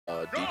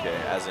DK,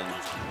 as in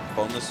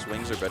boneless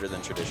wings are better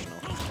than traditional.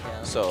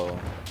 Yeah.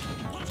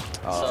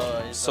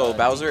 So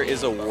Bowser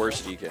is a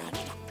worse DK.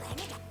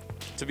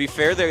 To be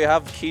fair, they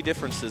have key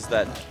differences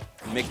that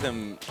make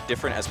them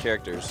different as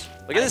characters.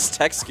 Look at this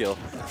tech skill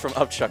from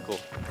UpChuckle.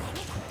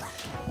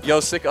 Yo,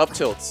 sick up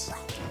tilts.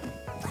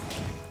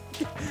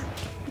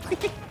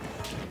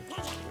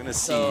 I'm gonna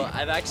see. So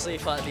I've actually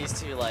fought these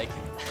two like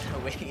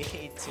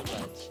way too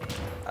much.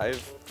 I've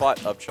fought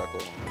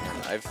UpChuckle.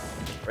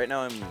 Right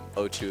now I'm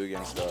 0-2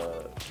 against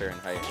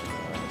Fahrenheit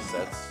in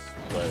sets,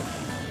 but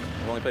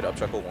I've only played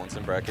UpChuckle once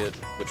in bracket,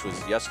 which was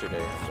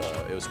yesterday.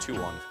 It was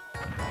 2-1.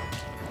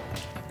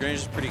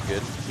 Grenina's pretty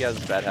good. He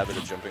has a bad habit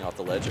of jumping off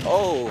the ledge.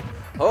 Oh!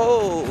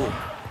 Oh!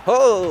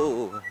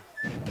 Oh!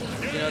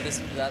 You know,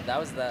 that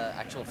was the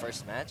actual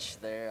first match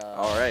there.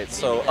 All right,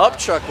 so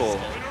UpChuckle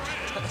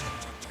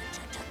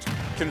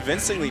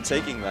convincingly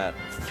taking that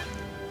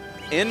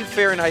in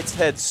Fahrenheit's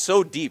head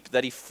so deep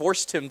that he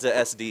forced him to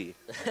SD.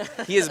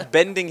 He is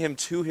bending him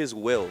to his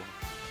will.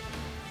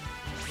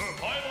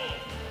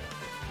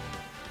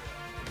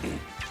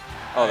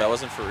 Oh, that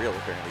wasn't for real,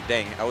 apparently.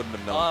 Dang, I wouldn't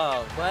have known.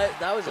 Oh, but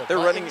that was a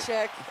button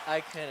check.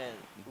 I couldn't.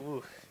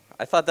 Ooh.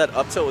 I thought that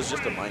up tilt was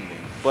just a mind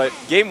game. But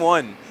game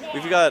one,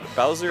 we've got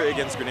Bowser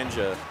against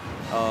Greninja.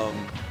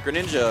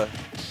 Greninja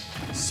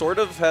sort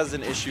of has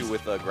an issue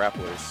with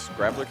grapplers.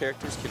 Grappler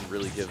characters can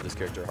really give this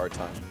character a hard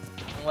time.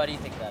 Why do you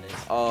think that is?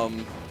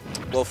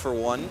 Well, for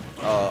one,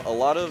 a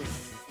lot of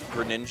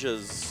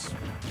Greninja's,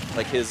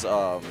 like his,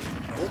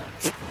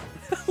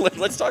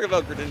 let's talk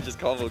about Greninja's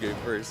combo game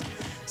first.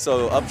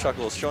 So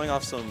UpChuckle is showing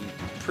off some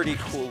pretty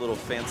cool little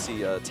that's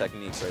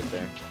techniques right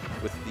there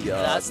with the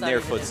Nair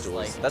footstools.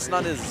 Like, that's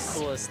really not his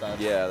coolest stuff.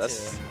 Yeah,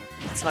 it's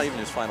not even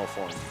his final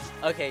form.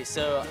 Okay,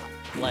 so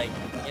like,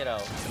 you know,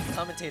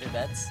 commentator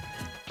bets.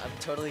 I'm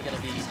totally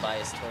gonna be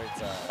biased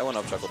towards I want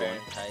UpChuckle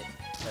Fahrenheit.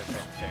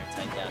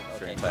 Fahrenheit, yeah.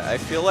 Okay. Fahrenheit. I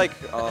feel like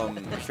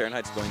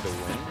Fahrenheit's going to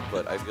win,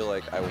 but I feel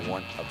like I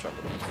want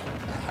UpChuckle to win.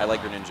 I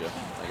like Greninja,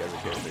 like as a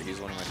character. He's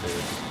one of my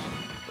favorites.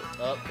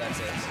 Oh, that's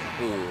it.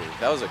 Ooh,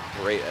 that was a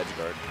great edge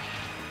guard.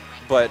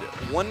 But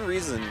one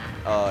reason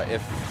oh, here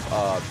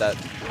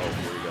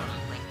we go.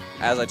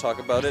 As I talk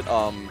about it,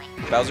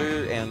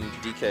 Bowser and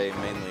DK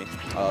mainly,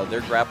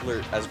 their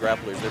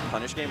grapplers, their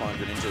punish game on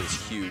Greninja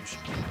is huge.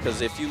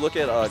 Because if you look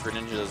at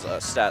Greninja's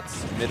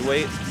stats,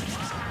 midweight,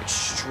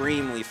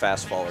 extremely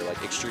fast faller,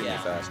 like extremely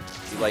fast.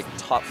 He's like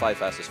top 5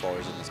 fastest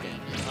fallers in this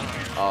game.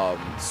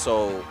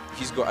 So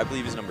I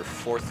believe he's number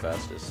 4th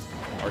fastest,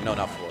 or no,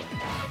 not 4.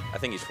 I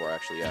think he's 4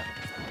 actually, yeah.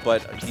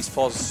 But he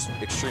falls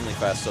extremely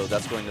fast, so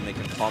that's going to make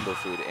him combo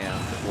food,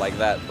 and like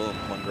that, boom,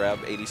 one grab,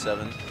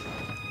 87,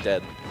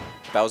 dead.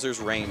 Bowser's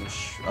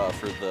range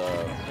for the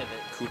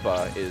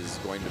Koopa is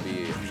going to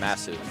be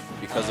massive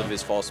because of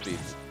his fall speed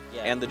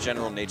and the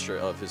general nature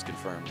of his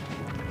confirmed.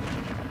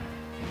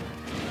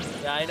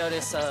 Yeah, I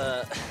noticed.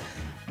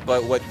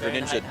 But what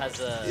Greninja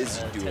is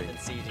doing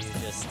tendency to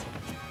just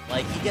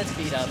like he gets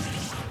beat up,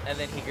 and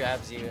then he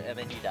grabs you, and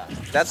then you die.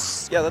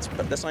 That's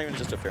not even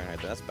just a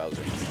Fahrenheit. That's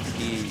Bowser.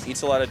 He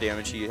eats a lot of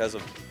damage. He has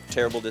a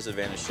terrible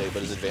disadvantage state,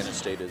 but his advantage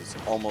state is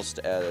almost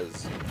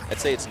as, I'd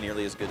say it's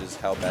nearly as good as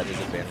how bad his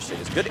advantage state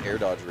is. Good air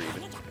dodge read.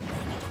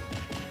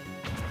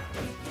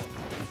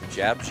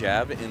 Jab,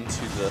 jab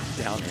into the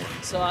down air.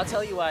 So I'll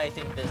tell you why I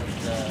think the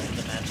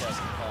matchup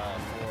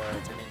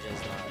for Greninja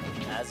is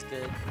not as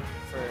good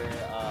for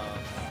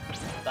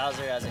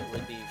Bowser as it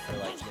would be for,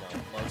 like, you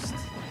know, most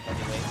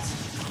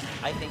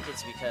heavyweights. I think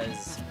it's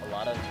because a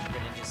lot of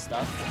Greninja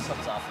stuff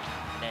comes off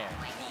of Nair.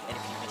 And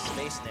if you miss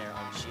space Nair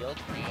on shield,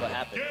 what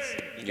happens?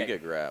 You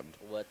get grabbed.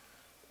 What?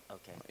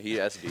 Okay. He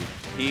SD.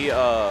 He,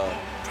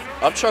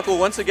 UpChuckle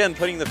once again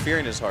putting the fear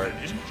in his heart.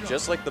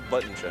 Just like the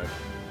button check.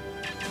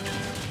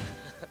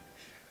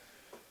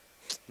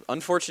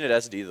 Unfortunate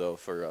SD though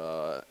for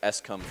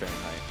SKUM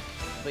Fahrenheit.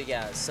 But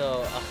yeah,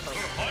 so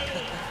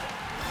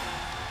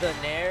the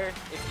Nair,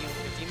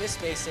 if you miss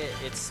space it,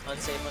 it's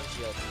unsafe on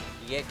shield.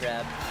 You get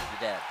grabbed,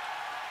 you're dead.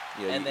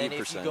 Yeah, and then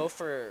if you go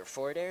for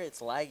forward air, it's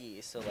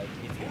laggy. So like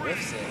if you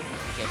whiffs it,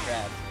 you get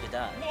grabbed, you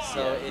die.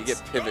 So you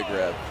get pivot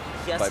grabbed.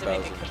 He has by to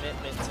Bowser. make a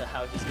commitment to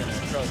how he's gonna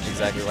approach.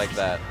 Exactly like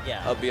that.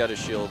 Yeah. Up B out of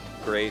shield,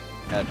 great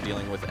at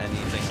dealing with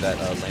anything that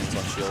lands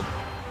on shield.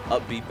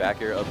 Up B,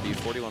 back air, up B,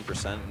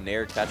 41%.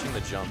 Nair catching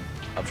the jump.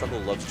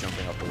 UpChuckle loves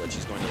jumping off the ledge.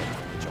 He's going to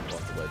only jump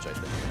off the ledge, I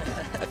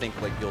think. I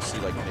think like you'll see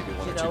like maybe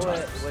one or two times. You know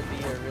what would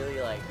be a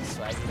really like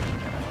swaggy thing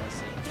I want to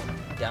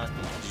see? Down B.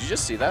 Did you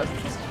just see that?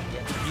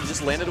 Yeah. He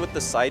just landed with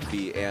the side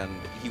B and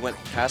he went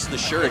past the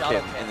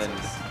shuriken and then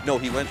no,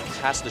 he went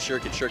past the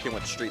shuriken. Shuriken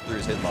went straight through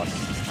his hitbox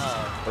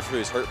or through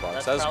his hurt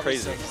box. That was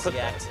crazy.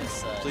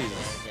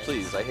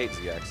 Please, I hate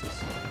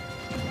Z-axis.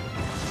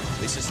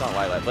 At least it's not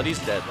Lilac, but he's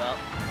dead.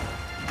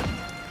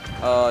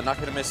 Well, not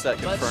gonna miss that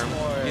confirm.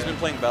 He's been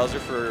playing Bowser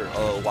for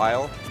a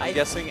while, I'm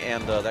guessing,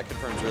 and that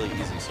confirm's really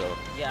easy. So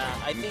yeah,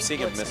 I think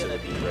seeing him what's miss it gonna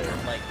would be be rare.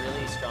 like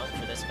really strong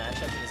for this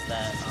matchup is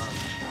that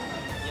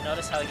you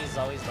notice how he's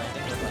always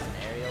landing with like an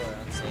aerial or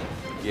unsafe.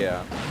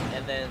 Yeah.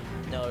 And then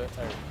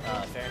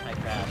Fahrenheit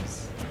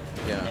grabs.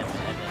 Yeah. And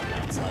then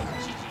that's like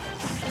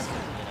GG's.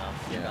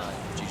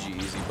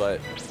 but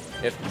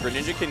if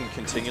Greninja can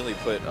continually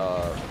put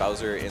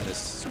Bowser in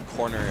this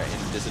corner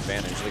in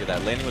disadvantage, look at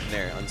that, landing with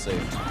Nair,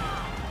 unsafe.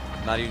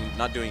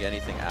 Not doing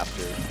anything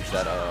after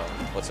that,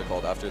 what's it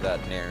called, after that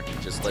Nair,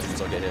 just letting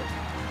himself get hit.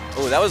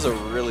 Oh, that was a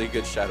really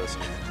good Shadow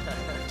Sneak.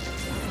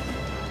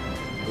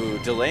 Ooh,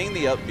 delaying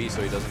the up B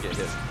so he doesn't get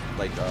hit,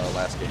 like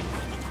last game.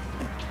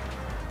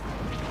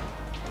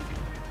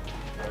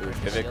 Ooh,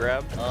 pivot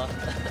grab.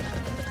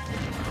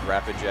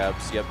 Rapid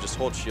jabs. Yep, just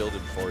hold shield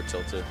and forward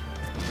tilt it.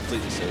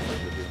 Completely safe like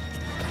would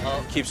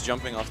do. Keeps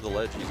jumping off the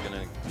ledge, he's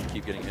gonna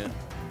keep getting hit.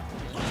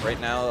 Right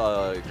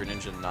now,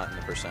 Greninja not in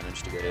the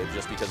percentage to get hit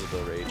just because of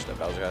the rage that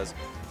Bowser has.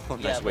 Oh,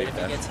 yeah, nice but wave if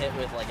back. he gets hit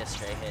with like a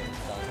straight hit,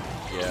 it's done.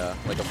 Yeah,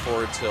 like a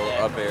forward tilt,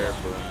 up air,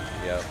 boom.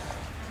 Yep.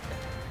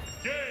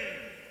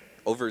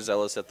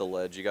 Overzealous at the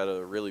ledge. You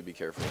gotta really be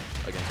careful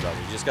against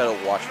Bowser. You just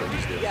gotta watch what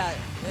he's doing. Yeah,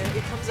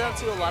 it comes down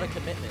to a lot of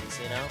commitments,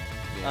 you know?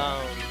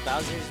 Yeah.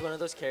 Bowser is one of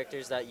those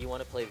characters that you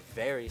want to play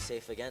very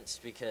safe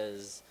against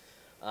because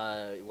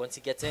once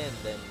he gets in,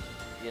 then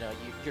you know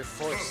you're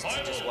forced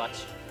to just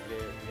watch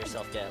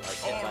yourself get like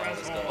hit by all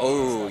this game.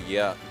 Oh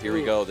yeah, here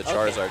we go. The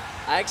Charizard. Okay.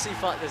 I actually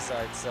fought this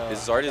Zard, so his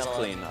Zard is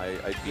clean. I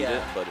beat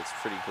it, but it's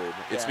pretty clean.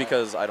 It's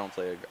because I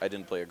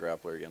didn't play a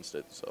grappler against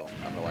it, so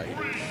I don't know why he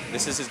did.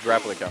 This is his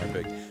grappler counter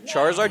pick.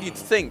 Charizard, you'd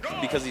think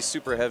because he's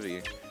super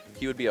heavy,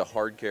 he would be a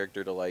hard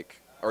character to like,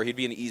 or he'd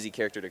be an easy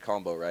character to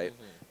combo, right?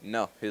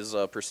 No, his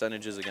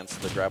percentages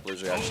against the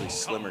grapplers are actually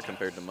slimmer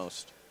compared to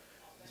most.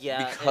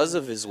 Yeah. Because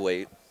of his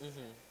weight,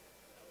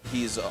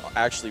 he's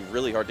actually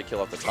really hard to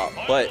kill off the top,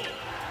 but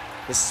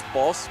his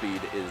ball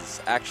speed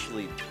is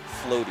actually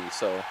floaty,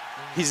 so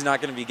he's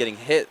not going to be getting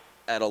hit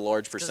at a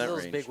large percent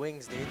those range. big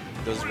wings, dude.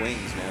 Those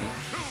wings, man.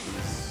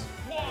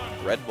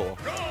 Red Bull.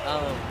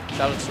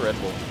 Shout out to Red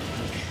Bull.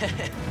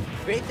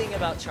 Great thing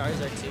about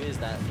Charizard too is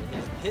that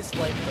his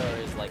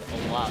flamethrower is like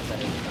a lot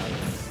better than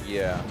others.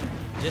 Yeah.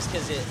 Just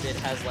because it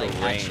has like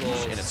range actual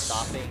and it's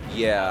stopping.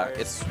 Yeah,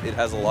 powers. it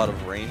has a lot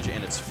of range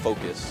and it's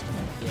focused.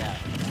 Yeah.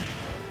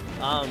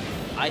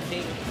 I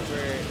think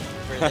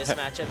for this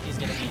matchup he's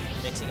gonna be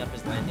mixing up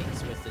his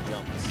landings with the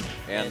jumps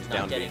and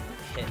not getting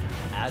hit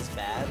as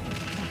bad.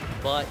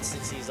 But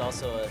since he's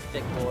also a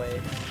thick boy,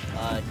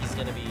 he's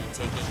gonna be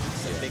taking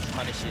some big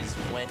punishes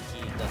when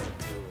he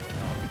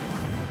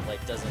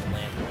doesn't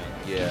land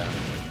right. Yeah.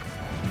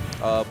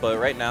 But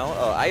right now,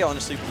 I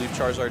honestly believe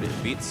Charizard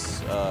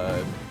beats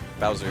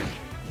Bowser.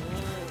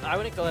 I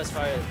wouldn't go as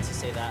far to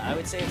say that. I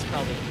would say it's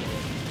probably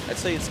even. I'd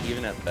say it's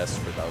even at best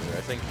for Bowser.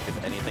 I think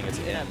if anything, it's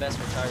even at best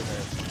for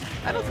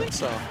Charizard. I don't think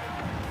so.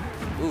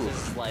 Ooh,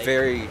 like,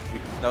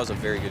 that was a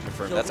very good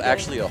confirm. That's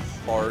actually a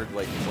hard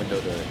like window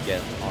to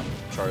get on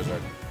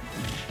Charizard.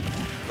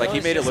 Like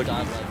he made it look easy.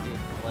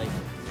 Like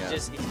he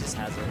just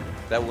has it.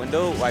 That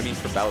window, I mean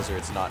for Bowser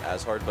it's not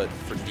as hard, but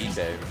for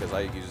DK, because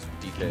I use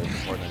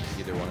DK more than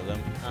either one of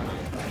them.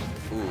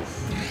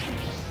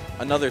 Oof.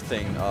 Another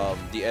thing,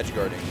 the edge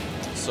guarding.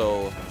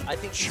 So I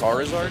think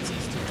Charizard,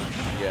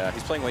 yeah,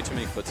 he's playing way too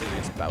many footsies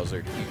against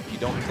Bowser. You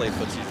don't play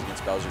footsies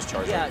against Bowser's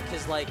Charizard. Yeah,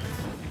 because like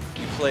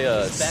you play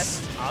a his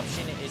best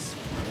option is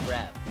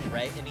grab,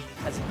 right? And he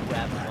hasn't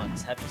grabbed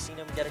once. Have you seen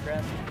him get a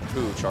grab?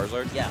 Who,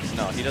 Charizard? Yeah.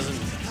 No, he doesn't.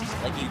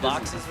 Like he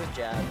boxes with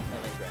jab and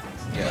then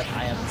grabs. Yeah. But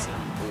I haven't seen.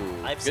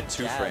 Ooh, I've good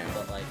seen two-frame. jab,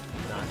 but like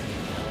not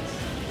anything else.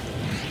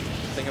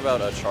 The thing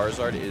about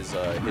Charizard is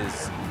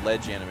his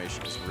ledge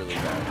animation is really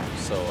bad.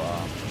 So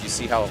you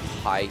see how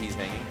high he's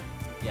hanging?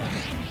 Yeah.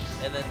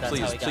 And then that's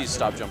how he got please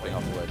stop jumping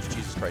off the ledge.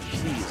 Jesus Christ,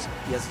 please.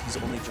 He's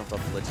only jumped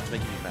off the ledge. It's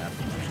making me mad.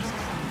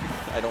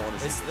 I don't want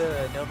to see. It's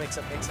the no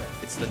mix-up mix-up.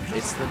 It's the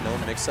no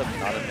mix-up,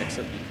 not a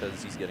mix-up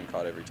because he's getting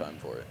caught every time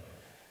for it.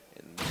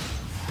 And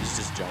he's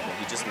just jumping.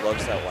 He just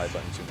loves that Y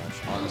button too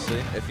much. Honestly,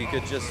 if he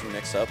could just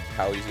mix up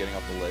how he's getting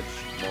off the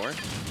ledge more,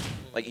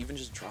 like even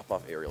just drop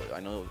off aerially. I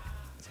know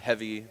it's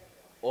heavy.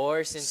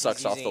 Or since sucks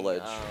he's off using, the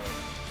ledge.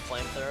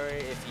 Flamethrower,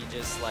 if he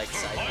just like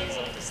side keys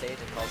off the stage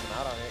and calls him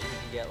out on it, you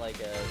can get like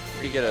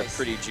a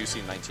pretty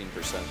juicy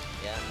 19%.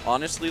 Yeah.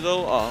 Honestly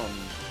though,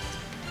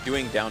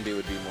 doing down B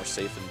would be more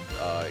safe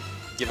and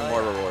give him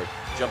more reward.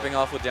 Jumping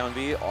off with down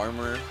B,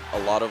 armor, a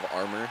lot of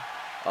armor,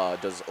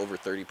 does over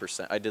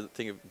 30%. I did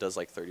think it does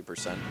like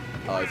 30%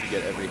 if you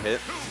get every hit.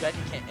 Too bad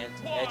you can't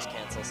edge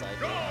cancel side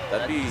B.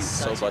 That'd be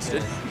so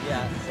busted.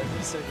 Yeah, that'd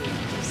be so good.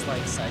 You just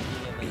like side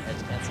B and then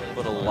edge cancel.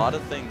 But a lot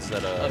of things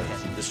that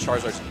this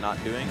Charizard's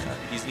not doing,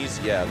 he needs,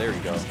 yeah, there you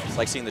go. It's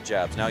like seeing the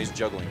jabs. Now he's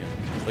juggling him.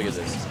 Look at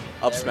this.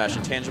 Up smash,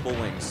 intangible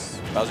wings.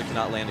 Bowser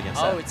cannot land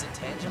against that. Oh, it's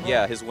intangible?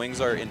 Yeah, his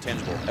wings are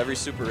intangible. Every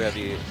super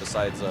heavy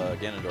besides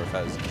Ganondorf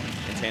has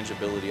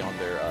intangibility on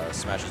their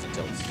smashes and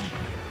tilts.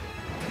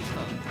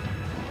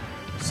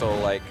 So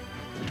like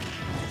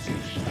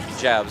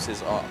jabs,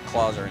 his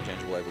claws are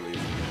intangible, I believe.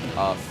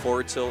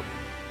 Forward tilt,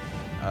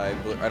 I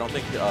don't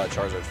think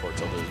Charizard's forward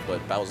tilt is,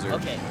 but Bowser.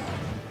 Okay,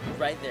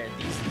 right there.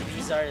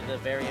 These are the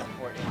very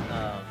important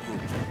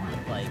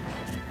like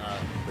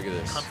look at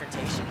this.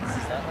 confrontations.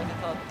 Is that what they're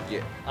called?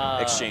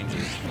 Yeah.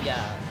 Exchanges.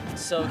 Yeah.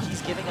 So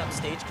he's giving up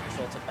stage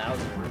control to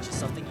Bowser, which is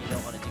something you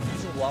don't want to do.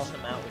 You can wall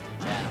him out with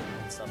your jab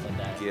and stuff like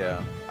that.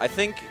 Yeah. I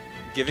think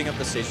giving up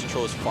the stage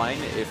control is fine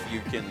if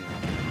you can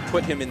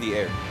put him in the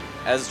air.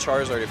 As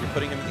Charizard, if you're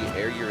putting him in the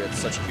air, you're at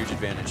such a huge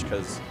advantage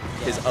because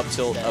his up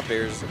tilt, up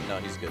airs, no,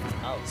 he's good.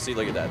 Oh. See,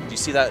 look at that. Do you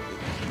see that?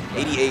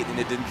 88 and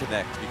it didn't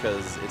connect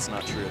because it's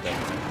not true at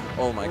that point.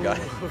 Oh my god.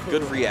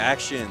 Good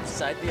reactions.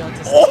 Side B onto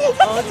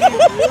Oh,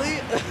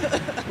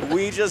 dude, really?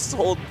 We just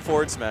hold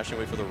forward smash and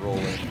wait for the roll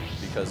in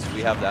because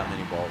we have that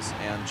many balls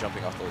and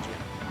jumping off the ledge.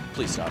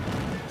 Please stop.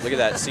 Look at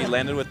that. See,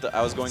 landed with the.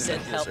 I was going to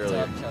do this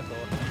earlier.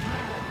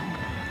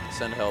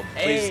 Send help.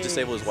 Please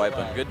disable his wipe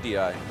button. Good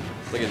DI.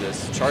 Look at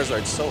this.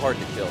 Charizard's so hard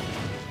to kill.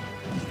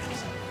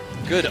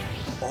 Good.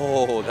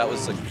 Oh, that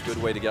was a good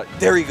way to get out.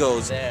 There he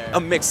goes. There. A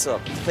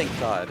mix-up. Thank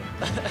God.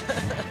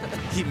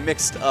 He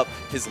mixed up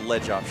his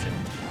ledge option.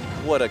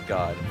 What a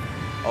god.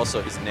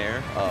 Also, his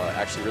Nair,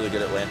 actually really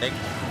good at landing.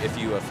 If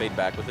you fade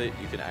back with it,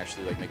 you can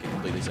actually like make it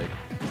completely safe.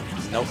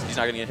 Nope, he's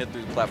not going to get hit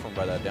through the platform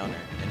by that down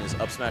air. And his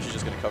up smash is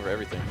just going to cover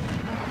everything.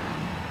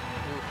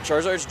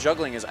 Charizard's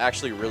juggling is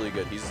actually really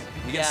good. He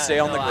can stay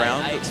on the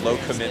ground. It's low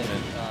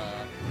commitment.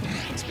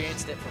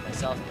 Experienced it for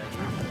myself.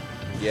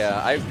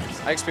 Yeah,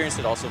 I experienced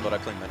it also, but I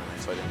played Meta Man,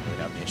 so I didn't really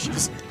have any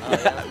issues. Oh,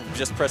 yeah?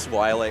 Just press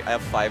Y. Like, I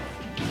have 5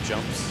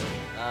 jumps.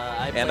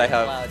 And I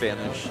have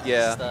Vanish.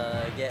 Yeah.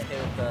 Just get hit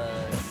with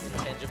the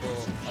intangible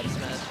up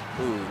smash.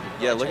 Ooh,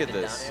 yeah, look at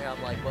this. Down air,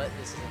 I'm like, what?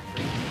 This isn't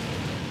free.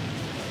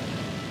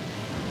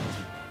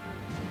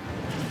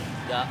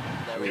 Yeah,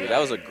 there we go. That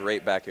was a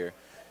great back air.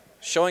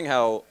 Showing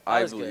how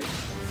I believe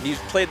he's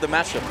played the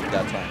matchup at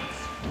that time.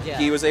 Yeah.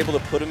 He was able to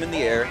put him in the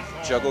air,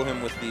 juggle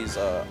him with these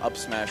up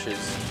smashes.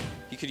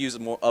 He could use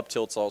more up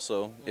tilts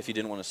also if he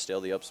didn't want to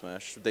stale the up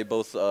smash. They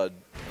both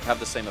have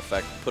the same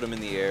effect. Put him in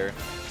the air,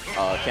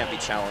 can't be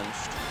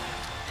challenged.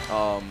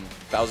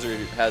 Bowser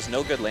has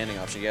no good landing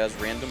option. He has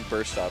random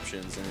burst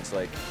options, and it's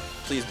like,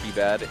 please be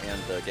bad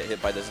and get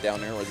hit by this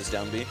down air or this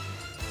down B.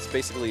 It's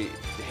basically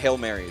Hail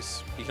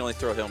Marys. He can only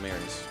throw Hail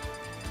Marys.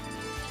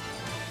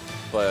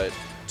 But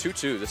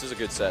 2-2, this is a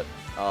good set.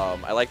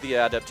 I like the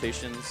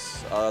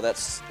adaptations.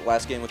 That's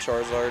last game with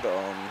Charizard.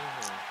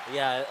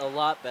 Yeah, a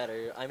lot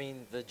better. I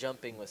mean, the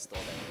jumping was still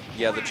there.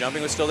 Yeah, the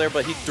jumping was still there,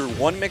 but he threw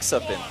one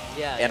mix-up in.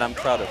 Yeah. And I'm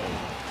proud of him.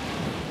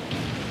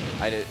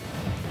 I did.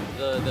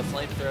 The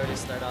flamethrower to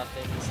start off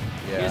things.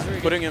 Yeah,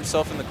 putting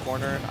himself in the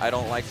corner, I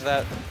don't like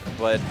that,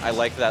 but I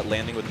like that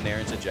landing with Nair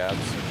into jabs.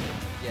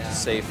 Yeah.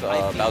 Safe.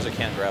 Bowser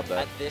can't grab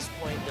that. At this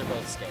point, they're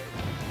both scared.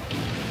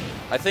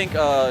 I think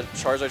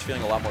Charizard's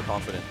feeling a lot more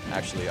confident,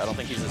 actually. I don't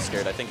think he's as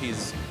scared. I think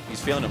he's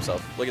feeling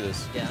himself. Look at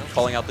this. Yeah.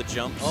 Calling out the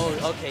jumps.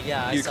 Oh, okay,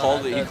 yeah. He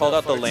called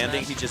out the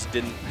landing. He just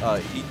didn't.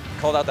 He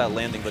called out that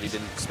landing, but he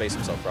didn't space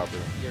himself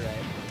properly. You're right.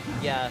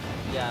 Yeah,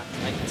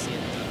 I can see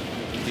it.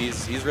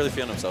 He's really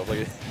feeling himself. Look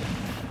at.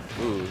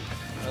 Ooh.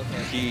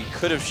 Okay. He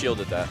could have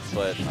shielded that,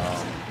 but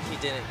he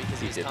didn't because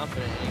he was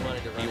confident and he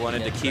wanted to run. He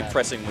wanted to keep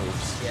pressing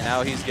moves. Yeah.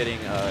 Now he's getting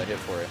hit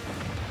for it.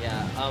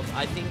 Yeah,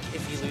 I think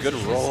if he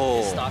loses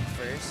his stock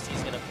first,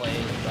 he's gonna play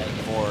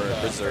like more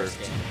reserved.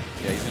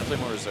 Yeah, he's gonna play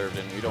more reserved,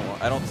 and we don't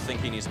want. I don't think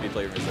he needs to be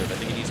played reserved. I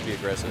think he needs to be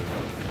aggressive.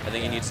 I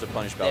think he needs to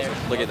punish Bowser.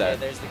 Look at that.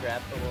 There's the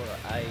grab.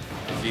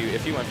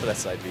 If he went for that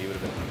side B, he would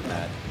have been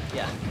mad.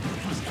 Yeah.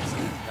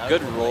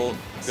 Good roll.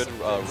 Good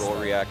roll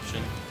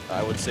reaction.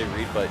 I would say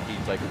read, but he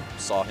like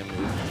saw him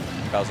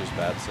move. Bowser's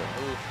bad, so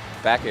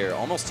back air,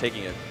 almost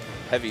taking it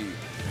heavy.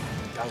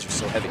 Bowser's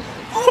so heavy.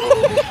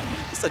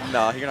 He said,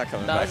 "Nah, you're not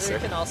coming back, sir."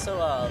 Bowser can also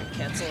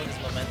cancel his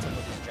momentum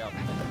with his jump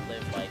and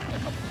live like a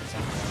couple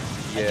percent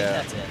more.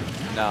 Yeah. I think that's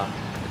it. Nah,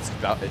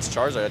 it's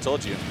Charizard. I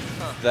told you.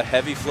 Huh. The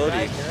heavy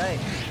floaty. You're right.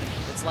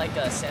 It's like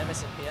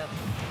Samus and PM.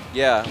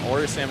 Yeah,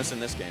 or Samus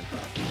in this game.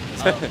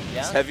 Oh,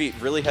 yeah? It's heavy,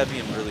 really heavy,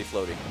 and really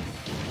floaty.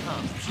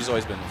 Huh. She's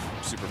always been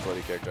a super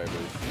floaty character, I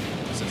believe,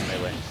 since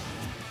Melee.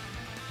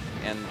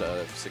 And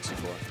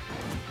 64.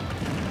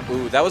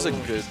 Ooh, that was a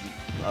good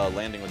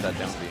landing with that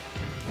down B.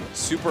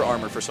 Super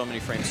armor for so many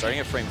frames, starting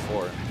at frame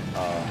 4.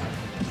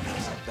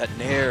 That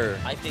Nair.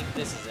 I think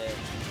this is it.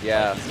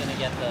 Yeah. Like he's going to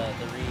get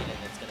the read and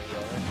it's going to be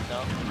over. No?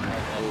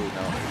 Okay. Ooh,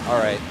 no. All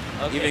right.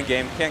 Okay. Even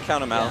game. Can't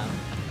count him out.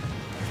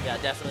 Yeah,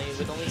 definitely.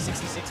 With only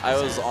 66%. I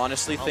was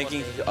honestly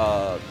thinking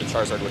the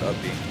Charizard would up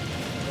B.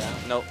 Yeah.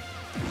 Nope.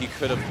 He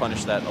could have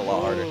punished that a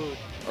lot harder.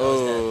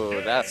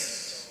 Oh,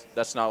 that's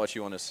not what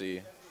you want to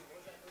see.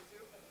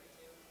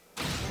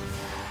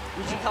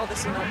 Would you call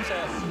this an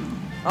upset?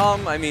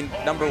 I mean,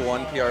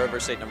 #1 PR over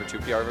state,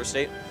 #2 PR over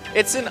state.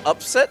 It's an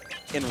upset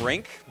in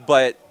rank,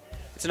 but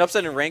it's an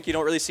upset in rank. You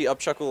don't really see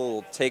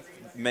UpChuckle take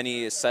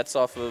many sets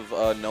off of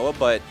Noah,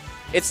 but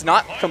it's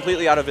not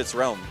completely out of its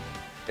realm.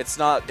 It's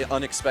not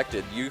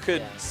unexpected. You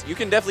can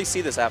definitely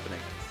see this happening.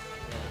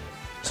 Yeah.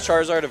 It's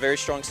Charizard, a very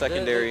strong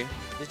secondary.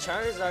 The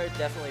Charizard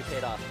definitely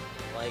paid off.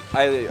 Like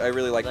I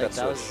really like that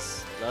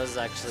switch. That was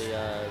actually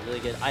really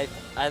good.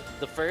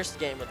 The first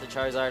game with the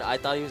Charizard, I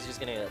thought he was just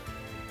gonna get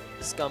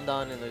scummed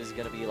on and it was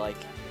gonna be like,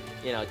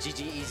 you know,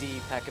 GG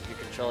easy, pack up your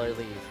controller,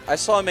 leave. I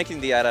saw him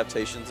making the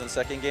adaptations in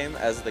second game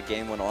as the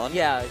game went on.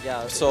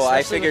 Yeah. So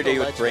I figured he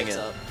would bring it.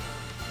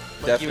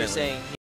 Like you were saying.